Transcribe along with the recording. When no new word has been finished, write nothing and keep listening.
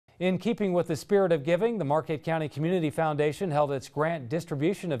In keeping with the spirit of giving, the Marquette County Community Foundation held its grant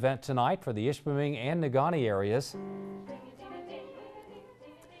distribution event tonight for the Ishpeming and Negaunee areas.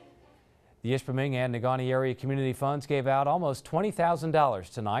 The Ishpeming and Negaunee area community funds gave out almost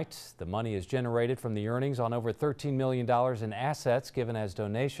 $20,000 tonight. The money is generated from the earnings on over $13 million in assets given as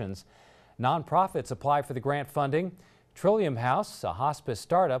donations. Nonprofits apply for the grant funding. Trillium House, a hospice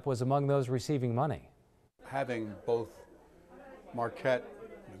startup, was among those receiving money. Having both Marquette,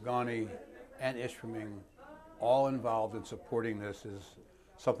 Negaunee, and Ishpeming all involved in supporting this is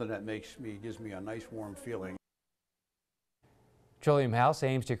something that gives me a nice warm feeling. Trillium House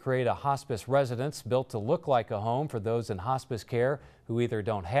aims to create a hospice residence built to look like a home for those in hospice care who either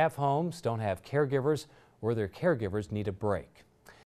don't have homes, don't have caregivers, or their caregivers need a break.